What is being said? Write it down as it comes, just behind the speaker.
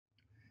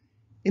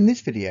In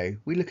this video,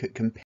 we look at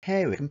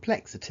comparing the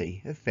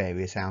complexity of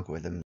various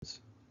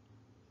algorithms.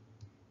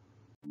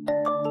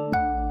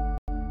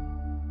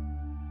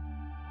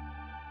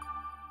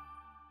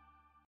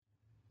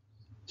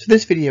 So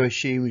this video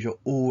assumes you're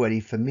already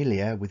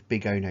familiar with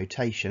Big O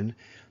notation,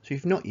 so if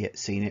you've not yet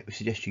seen it, we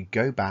suggest you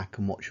go back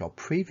and watch our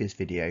previous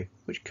video,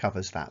 which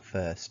covers that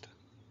first.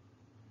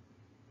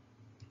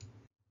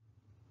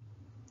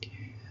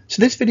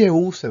 So this video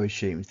also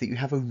assumes that you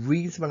have a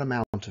reasonable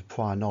amount of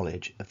prior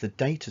knowledge of the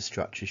data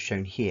structures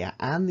shown here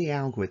and the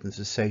algorithms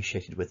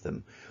associated with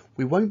them.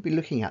 We won't be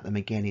looking at them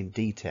again in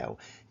detail.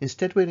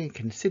 Instead, we're going to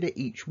consider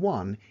each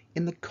one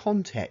in the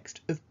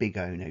context of Big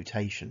O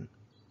notation.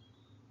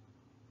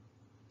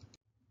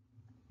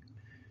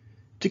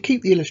 To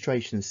keep the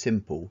illustration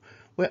simple,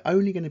 we're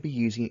only going to be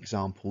using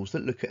examples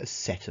that look at a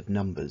set of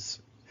numbers.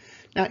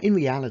 Now, in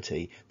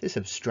reality, this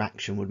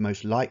abstraction would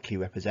most likely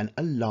represent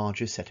a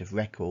larger set of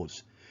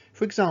records.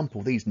 For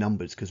example, these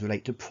numbers could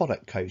relate to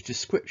product codes,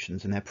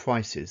 descriptions and their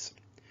prices.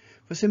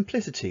 For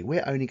simplicity,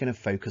 we're only going to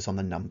focus on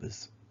the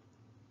numbers.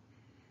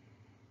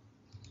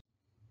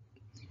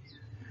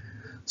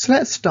 So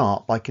let's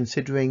start by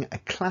considering a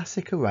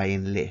classic array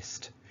and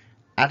list.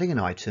 Adding an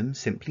item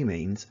simply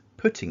means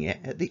putting it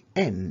at the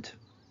end.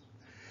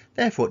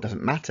 Therefore, it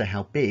doesn't matter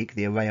how big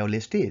the array or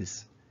list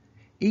is.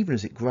 Even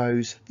as it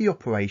grows, the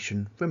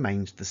operation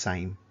remains the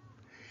same.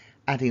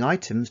 Adding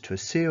items to a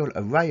serial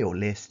array or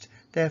list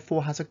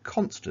therefore has a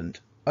constant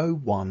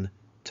O1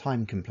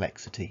 time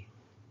complexity.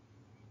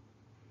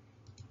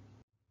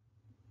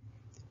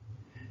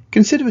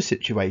 Consider a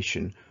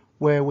situation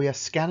where we are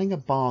scanning a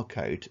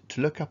barcode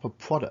to look up a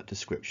product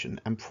description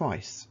and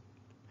price.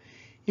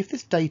 If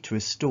this data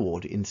is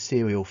stored in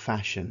serial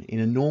fashion in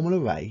a normal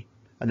array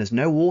and there's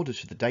no order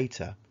to the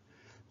data,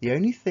 the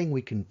only thing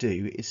we can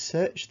do is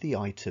search the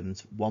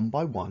items one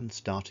by one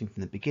starting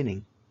from the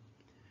beginning.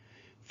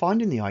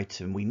 Finding the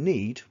item we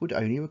need would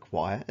only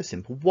require a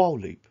simple while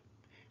loop.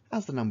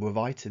 As the number of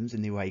items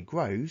in the array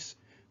grows,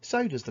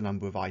 so does the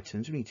number of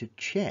items we need to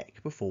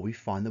check before we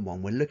find the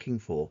one we're looking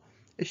for,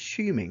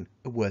 assuming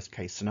a worst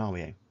case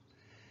scenario.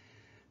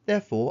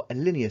 Therefore, a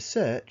linear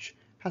search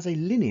has a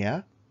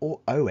linear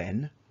or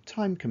ON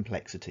time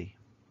complexity.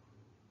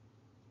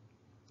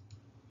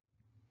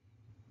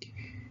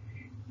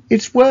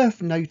 It's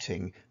worth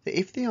noting that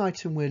if the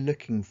item we're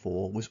looking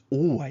for was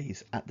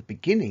always at the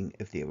beginning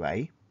of the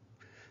array,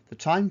 the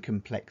time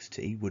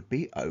complexity would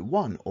be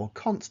O1 or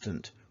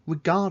constant,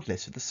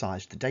 regardless of the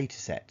size of the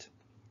dataset.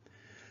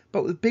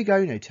 But with Big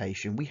O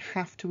notation, we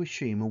have to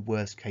assume a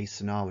worst case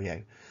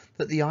scenario,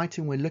 that the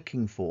item we're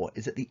looking for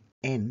is at the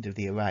end of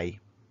the array.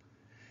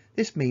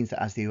 This means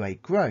that as the array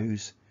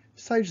grows,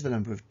 so does the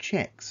number of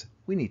checks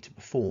we need to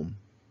perform.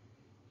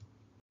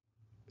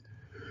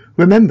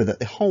 Remember that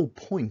the whole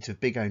point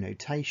of Big O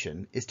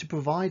notation is to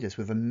provide us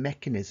with a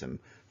mechanism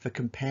for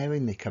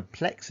comparing the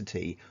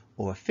complexity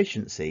or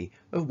efficiency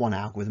of one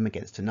algorithm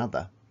against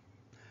another.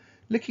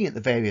 Looking at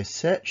the various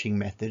searching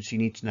methods you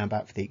need to know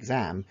about for the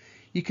exam,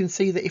 you can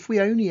see that if we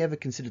only ever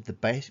considered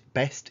the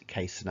best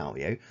case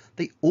scenario,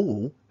 they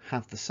all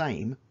have the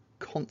same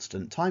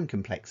constant time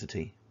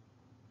complexity.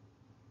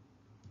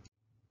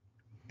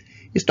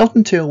 It's not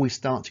until we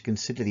start to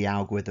consider the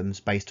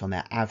algorithms based on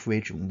their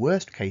average and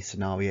worst case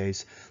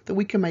scenarios that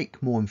we can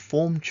make more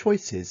informed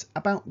choices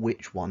about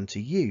which one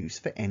to use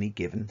for any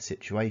given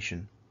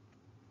situation.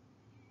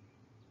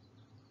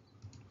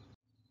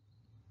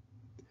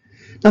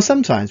 Now,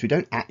 sometimes we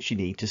don't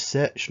actually need to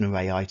search an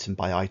array item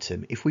by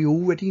item if we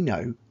already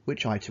know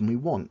which item we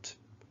want.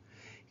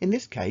 In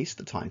this case,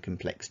 the time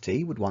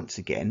complexity would once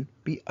again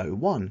be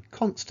O1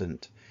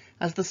 constant,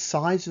 as the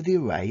size of the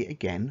array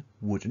again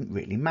wouldn't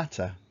really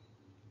matter.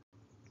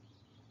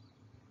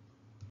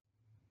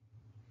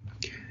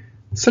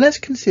 So let's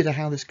consider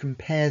how this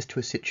compares to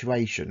a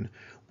situation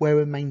where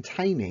we're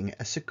maintaining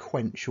a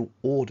sequential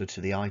order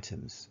to the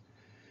items.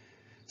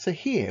 So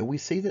here we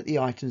see that the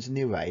items in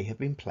the array have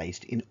been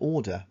placed in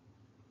order.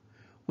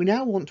 We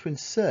now want to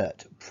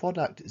insert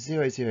product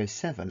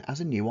 007 as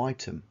a new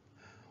item.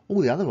 All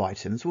the other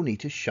items will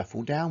need to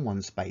shuffle down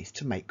one space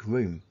to make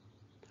room.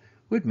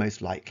 We'd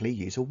most likely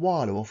use a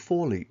while or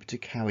for loop to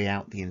carry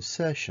out the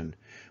insertion,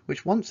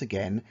 which once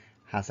again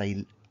has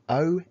a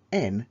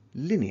ON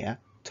linear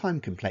time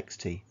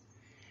complexity.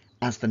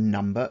 As the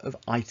number of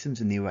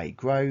items in the array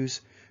grows,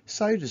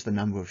 so does the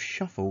number of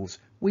shuffles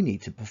we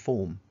need to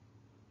perform.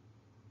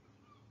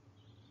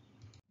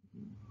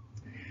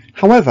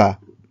 However,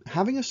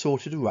 having a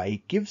sorted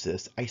array gives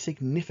us a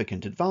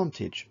significant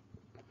advantage.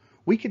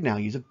 We could now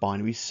use a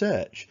binary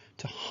search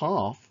to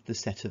halve the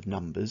set of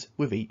numbers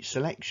with each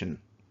selection.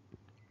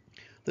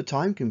 The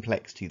time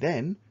complexity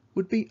then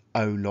would be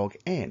O log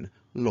n,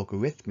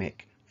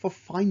 logarithmic, for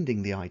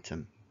finding the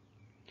item.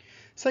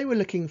 Say we're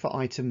looking for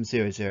item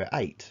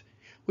 008.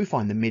 We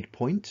find the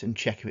midpoint and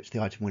check if it's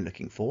the item we're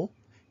looking for.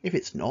 If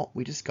it's not,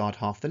 we discard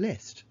half the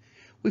list.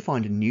 We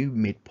find a new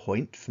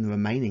midpoint from the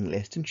remaining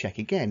list and check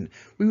again.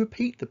 We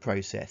repeat the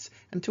process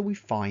until we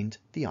find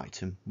the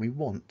item we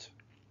want.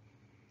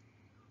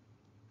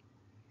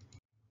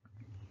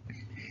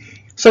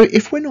 So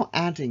if we're not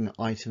adding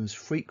items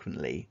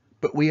frequently,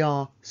 but we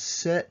are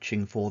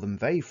searching for them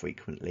very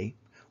frequently,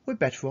 we're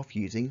better off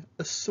using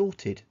a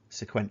sorted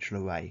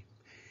sequential array.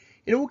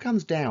 It all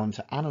comes down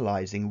to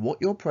analysing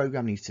what your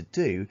program needs to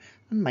do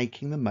and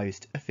making the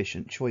most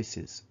efficient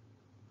choices.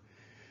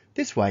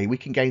 This way we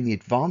can gain the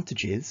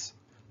advantages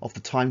of the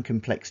time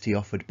complexity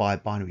offered by a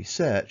binary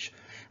search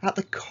at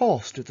the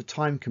cost of the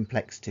time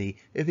complexity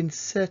of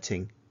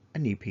inserting a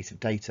new piece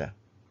of data.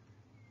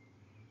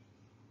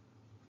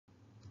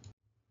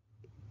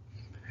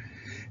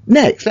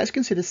 Next, let's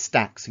consider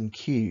stacks and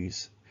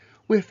queues.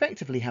 We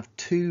effectively have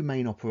two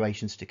main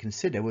operations to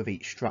consider with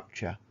each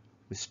structure.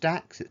 With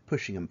stacks, it's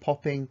pushing and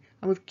popping,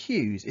 and with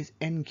queues, it's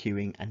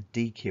enqueuing and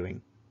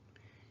dequeuing.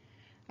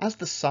 As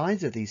the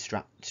size of these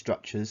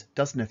structures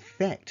doesn't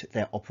affect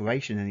their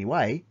operation in any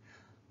way,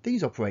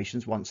 these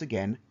operations once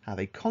again have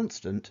a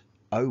constant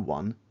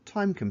O1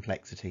 time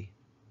complexity.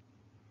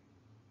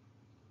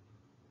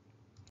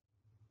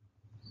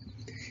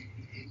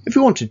 If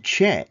we want to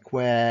check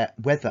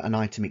whether an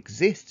item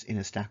exists in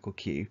a stack or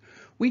queue,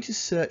 we need to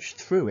search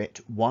through it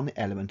one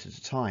element at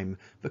a time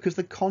because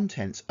the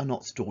contents are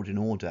not stored in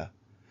order.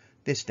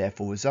 This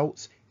therefore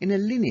results in a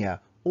linear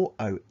or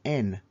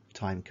ON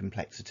time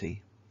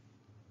complexity.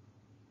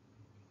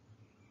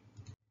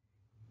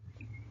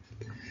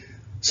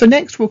 So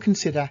next we'll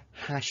consider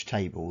hash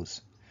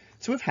tables.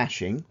 So with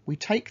hashing, we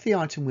take the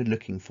item we're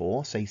looking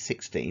for, say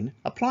 16,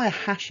 apply a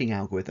hashing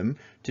algorithm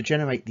to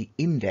generate the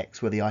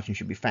index where the item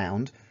should be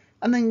found,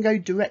 and then go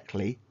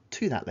directly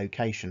to that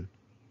location.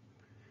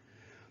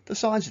 The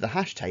size of the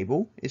hash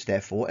table is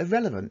therefore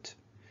irrelevant.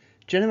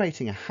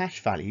 Generating a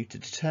hash value to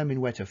determine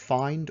where to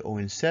find or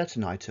insert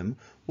an item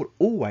will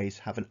always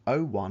have an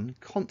O1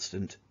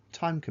 constant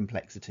time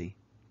complexity.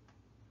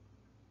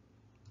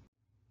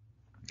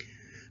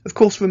 Of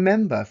course,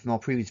 remember from our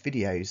previous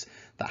videos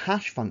that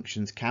hash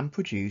functions can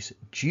produce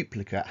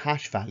duplicate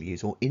hash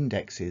values or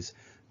indexes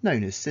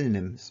known as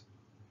synonyms.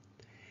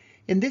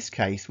 In this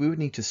case, we would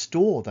need to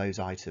store those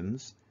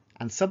items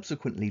and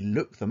subsequently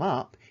look them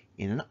up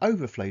in an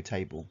overflow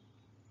table.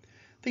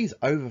 These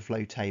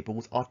overflow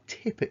tables are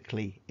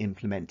typically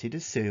implemented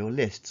as serial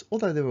lists,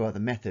 although there are other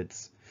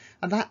methods,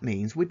 and that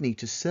means we'd need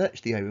to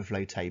search the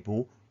overflow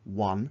table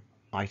one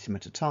item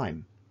at a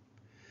time.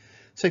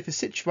 So for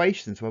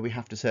situations where we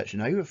have to search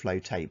an overflow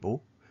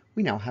table,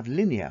 we now have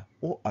linear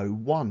or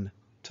O1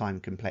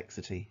 time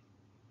complexity.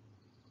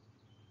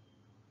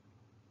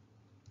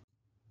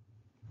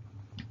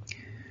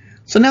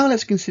 So now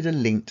let's consider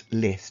linked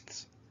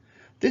lists.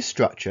 This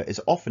structure is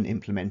often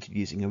implemented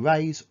using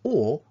arrays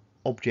or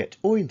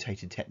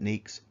object-oriented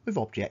techniques with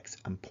objects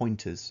and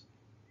pointers.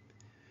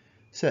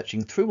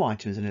 Searching through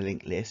items in a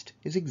linked list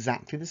is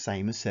exactly the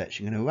same as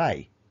searching an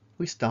array.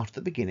 We start at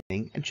the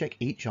beginning and check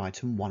each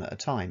item one at a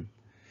time.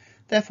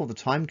 Therefore, the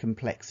time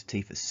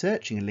complexity for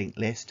searching a linked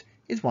list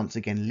is once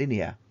again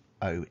linear,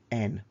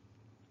 ON.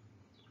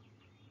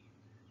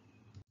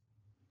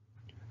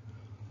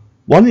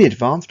 One of the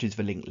advantages of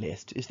a linked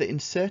list is that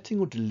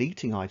inserting or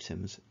deleting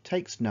items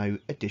takes no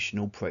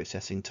additional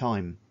processing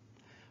time.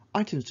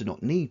 Items do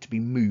not need to be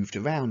moved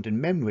around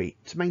in memory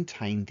to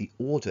maintain the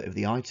order of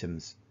the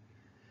items.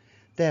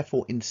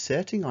 Therefore,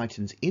 inserting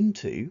items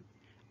into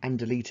and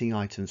deleting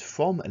items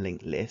from a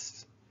linked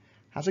list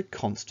has a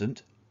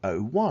constant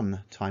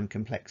O1 time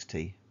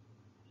complexity.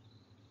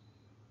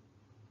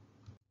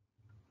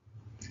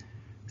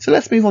 So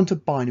let's move on to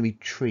binary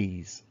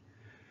trees.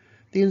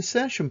 The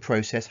insertion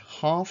process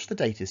halves the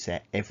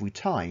dataset every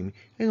time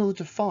in order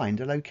to find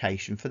a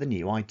location for the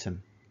new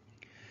item.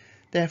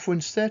 Therefore,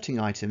 inserting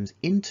items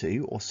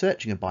into or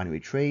searching a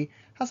binary tree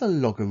has a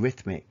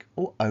logarithmic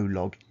or O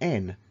log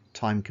n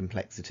time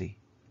complexity.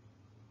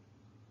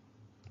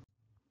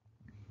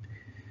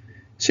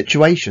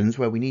 Situations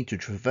where we need to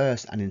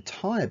traverse an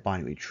entire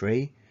binary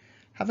tree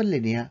have a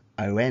linear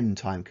ON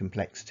time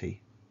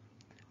complexity.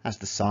 As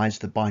the size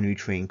of the binary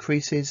tree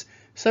increases,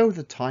 so will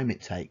the time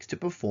it takes to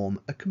perform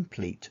a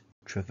complete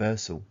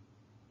traversal.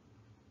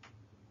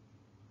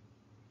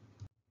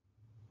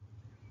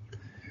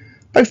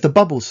 Both the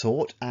bubble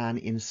sort and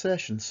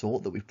insertion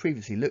sort that we've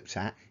previously looked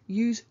at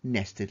use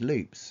nested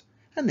loops,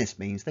 and this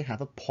means they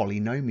have a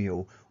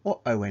polynomial or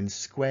ON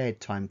squared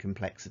time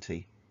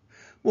complexity.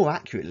 More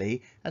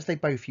accurately, as they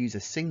both use a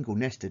single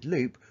nested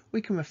loop,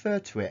 we can refer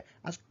to it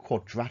as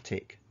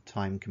quadratic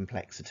time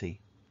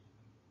complexity.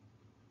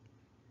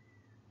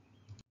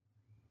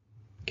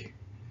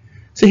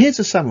 So here's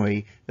a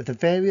summary of the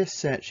various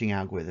searching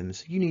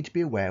algorithms you need to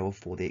be aware of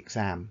for the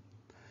exam,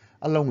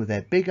 along with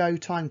their big O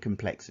time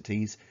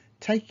complexities,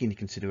 taking into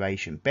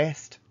consideration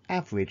best,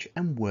 average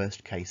and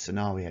worst case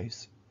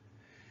scenarios.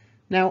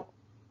 Now,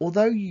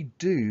 although you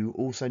do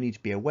also need to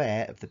be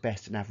aware of the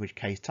best and average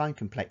case time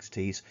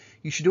complexities,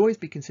 you should always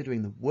be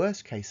considering the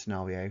worst case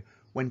scenario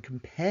when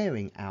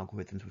comparing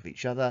algorithms with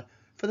each other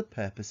for the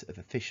purpose of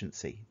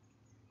efficiency.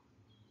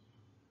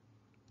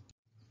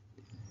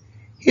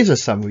 Here's a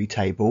summary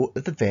table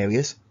of the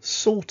various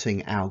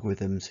sorting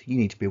algorithms you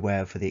need to be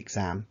aware of for the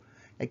exam,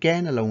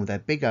 again along with their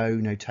big O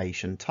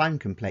notation time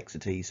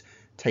complexities,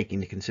 taking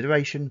into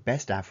consideration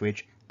best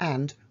average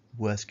and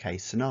worst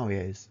case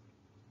scenarios.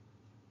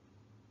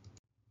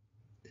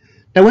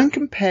 Now, when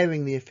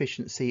comparing the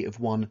efficiency of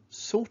one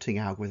sorting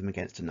algorithm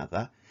against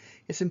another,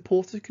 it's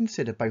important to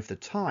consider both the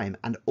time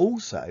and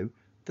also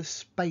the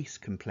space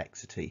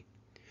complexity.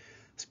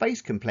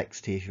 Space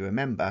complexity, if you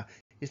remember,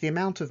 is the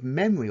amount of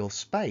memory or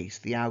space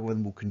the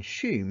algorithm will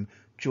consume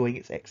during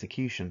its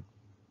execution.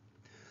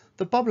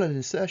 The bubble and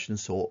insertion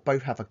sort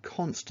both have a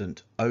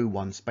constant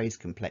O1 space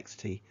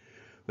complexity.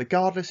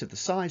 Regardless of the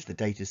size of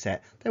the dataset,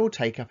 they will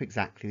take up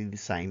exactly the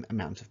same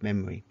amount of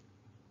memory.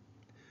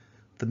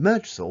 The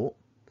merge sort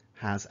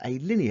has a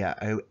linear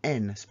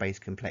ON space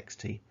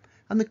complexity,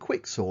 and the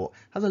quick sort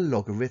has a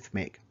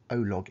logarithmic O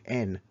log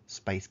n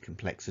space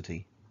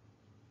complexity.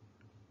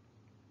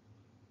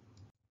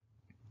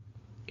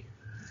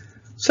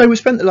 So we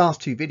spent the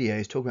last two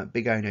videos talking about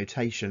big O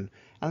notation,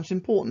 and it's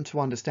important to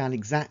understand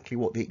exactly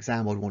what the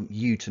exam board want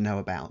you to know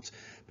about,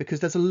 because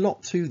there's a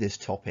lot to this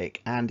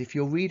topic, and if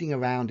you're reading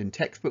around in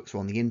textbooks or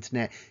on the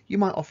internet, you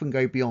might often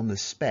go beyond the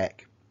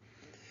spec.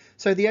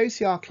 So the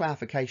OCR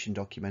clarification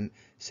document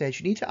says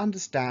you need to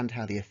understand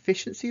how the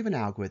efficiency of an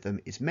algorithm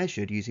is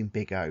measured using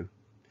big O.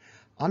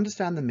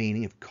 Understand the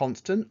meaning of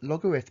constant,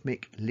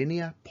 logarithmic,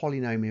 linear,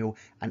 polynomial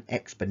and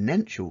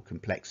exponential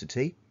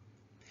complexity.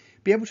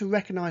 Be able to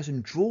recognise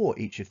and draw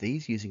each of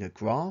these using a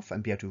graph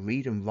and be able to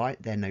read and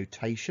write their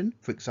notation,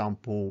 for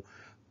example,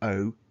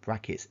 O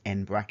brackets,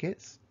 N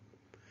brackets.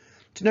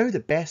 To know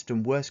the best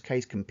and worst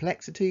case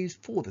complexities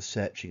for the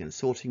searching and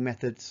sorting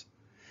methods,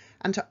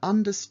 and to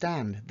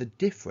understand the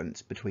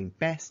difference between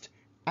best,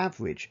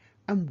 average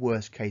and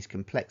worst case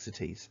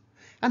complexities,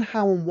 and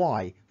how and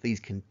why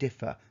these can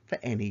differ for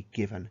any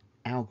given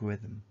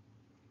algorithm.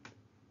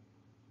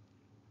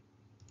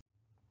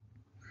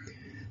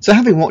 So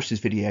having watched this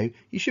video,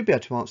 you should be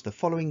able to answer the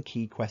following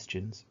key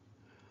questions.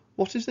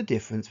 What is the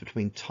difference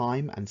between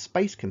time and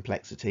space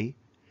complexity?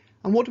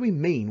 And what do we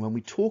mean when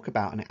we talk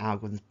about an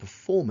algorithm's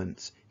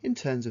performance in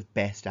terms of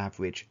best,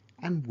 average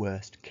and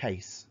worst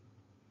case?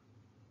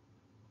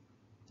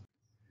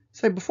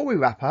 So before we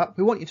wrap up,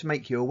 we want you to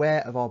make you aware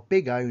of our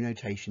Big O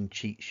notation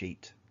cheat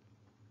sheet.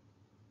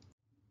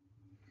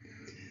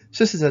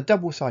 So this is a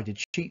double-sided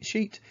cheat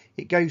sheet.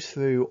 It goes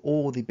through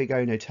all the Big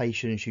O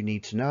notations you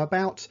need to know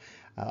about,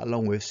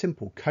 along with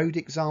simple code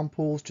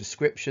examples,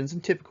 descriptions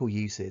and typical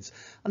uses.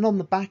 And on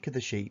the back of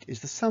the sheet is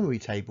the summary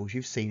tables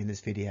you've seen in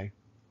this video.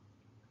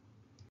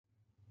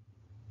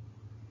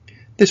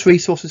 This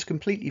resource is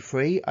completely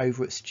free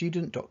over at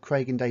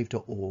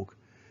student.craiganddave.org.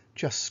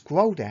 Just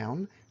scroll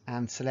down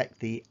and select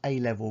the A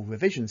Level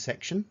revision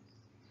section,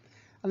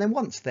 and then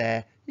once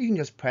there you can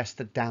just press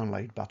the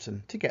download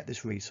button to get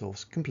this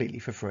resource completely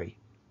for free.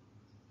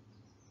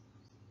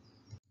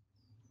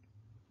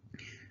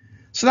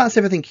 So that's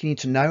everything you need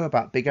to know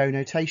about Big O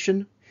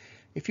notation.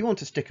 If you want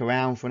to stick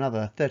around for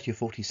another 30 or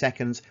 40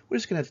 seconds, we're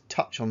just going to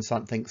touch on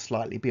something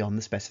slightly beyond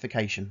the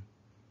specification.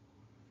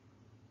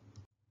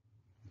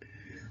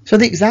 So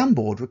the exam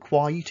board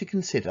require you to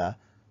consider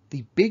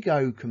the Big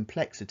O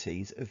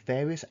complexities of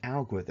various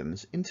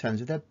algorithms in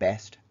terms of their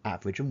best,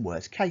 average and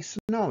worst case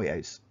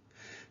scenarios.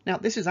 Now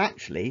this is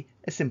actually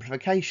a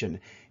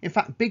simplification. In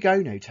fact, Big O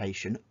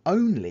notation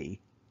only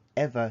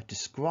ever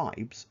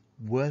describes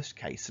worst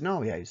case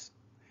scenarios.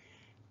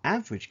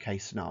 Average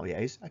case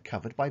scenarios are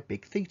covered by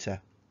Big Theta,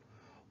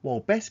 while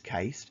best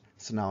case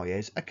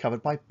scenarios are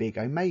covered by Big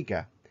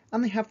Omega,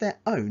 and they have their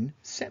own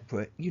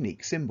separate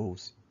unique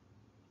symbols.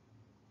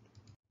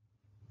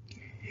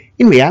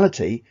 In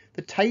reality,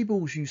 the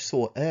tables you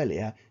saw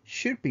earlier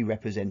should be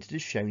represented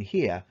as shown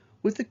here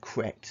with the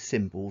correct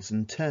symbols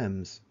and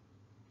terms.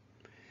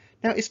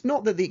 Now, it's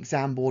not that the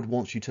exam board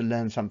wants you to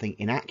learn something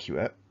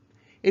inaccurate.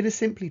 It has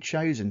simply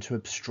chosen to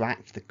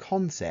abstract the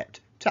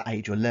concept to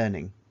aid your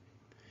learning.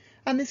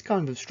 And this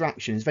kind of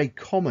abstraction is very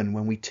common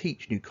when we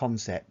teach new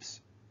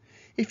concepts.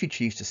 If you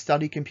choose to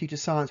study computer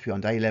science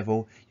beyond A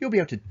level, you'll be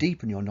able to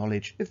deepen your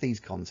knowledge of these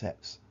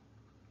concepts.